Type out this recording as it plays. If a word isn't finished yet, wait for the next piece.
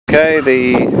Okay,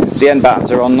 the end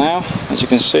battens are on now, as you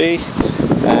can see,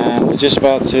 and we're just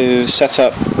about to set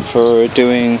up for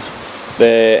doing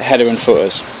the header and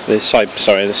footers. The side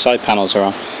panels are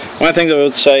on. One thing I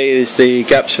would say is the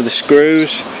gaps for the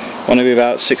screws want to be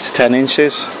about 6 to 10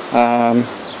 inches.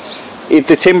 If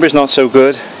the timber is not so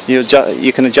good, you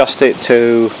can adjust it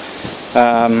to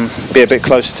be a bit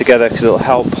closer together, because it'll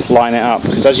help line it up.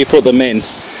 Because as you put them in,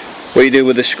 what you do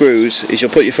with the screws is you'll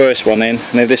put your first one in,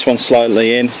 and if this one's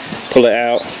slightly in, pull it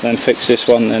out, then fix this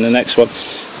one and the next one.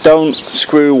 Don't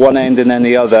screw one end and then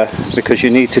the other, because you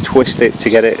need to twist it to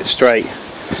get it straight.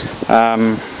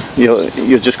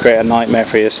 You'll just create a nightmare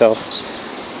for yourself.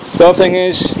 The other thing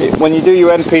is, when you do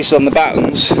your end pieces on the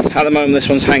battens, at the moment this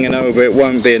one's hanging over, it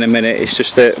won't be in a minute, it's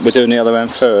just that we're doing the other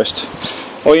end first.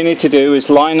 All you need to do is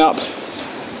line up,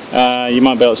 you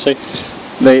might be able to see,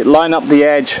 line up the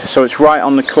edge so it's right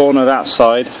on the corner of that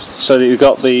side, so that you've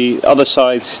got the other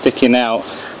side sticking out.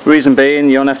 Reason being,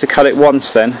 you don't have to cut it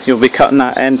once then, you'll be cutting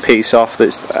that end piece off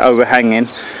that's overhanging,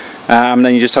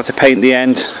 then you just have to paint the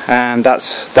end, and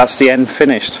that's the end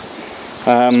finished.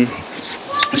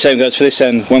 Same goes for this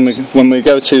end. When we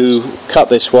go to cut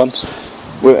this one,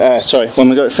 when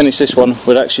we go to finish this one,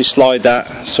 we'll actually slide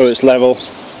that so it's level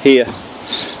here,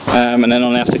 and then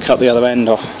only have to cut the other end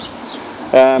off.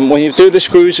 When you do the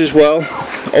screws as well,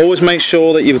 always make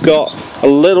sure that you've got a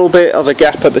little bit of a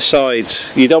gap at the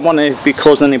sides. You don't want to be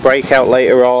causing any breakout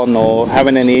later on or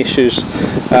having any issues.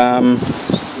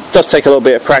 It does take a little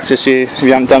bit of practice if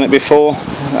you haven't done it before.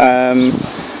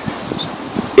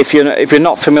 If you're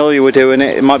not familiar with doing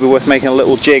it, it might be worth making a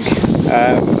little jig,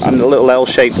 and a little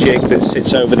L-shaped jig that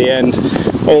sits over the end.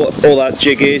 All that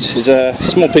jig is a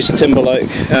small piece of timber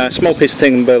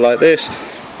like this,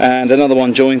 and another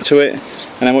one joined to it.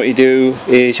 And then what you do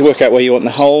is you work out where you want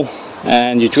the hole,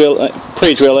 and you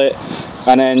pre-drill it,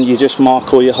 and then you just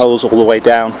mark all your holes all the way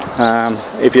down.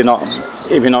 If you're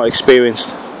not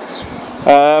experienced.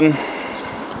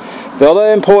 The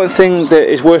other important thing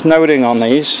that is worth noting on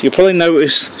these, you'll probably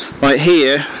notice right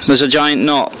here there's a giant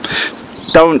knot.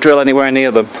 Don't drill anywhere near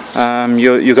them.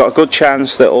 You've got a good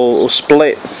chance that it'll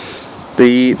split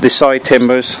the side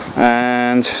timbers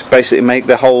and basically make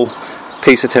the whole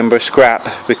piece of timber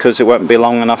scrap, because it won't be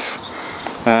long enough.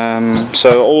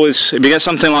 So always, if you get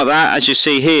something like that, as you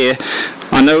see here,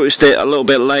 I noticed it a little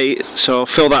bit late, so I'll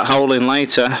fill that hole in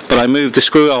later, but I moved the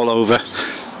screw hole over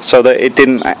so that it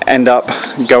didn't end up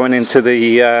going into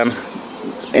the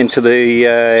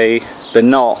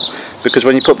knot, because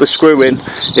when you put the screw in,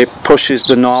 it pushes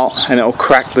the knot and it'll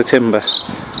crack the timber.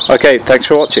 Okay, thanks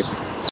for watching.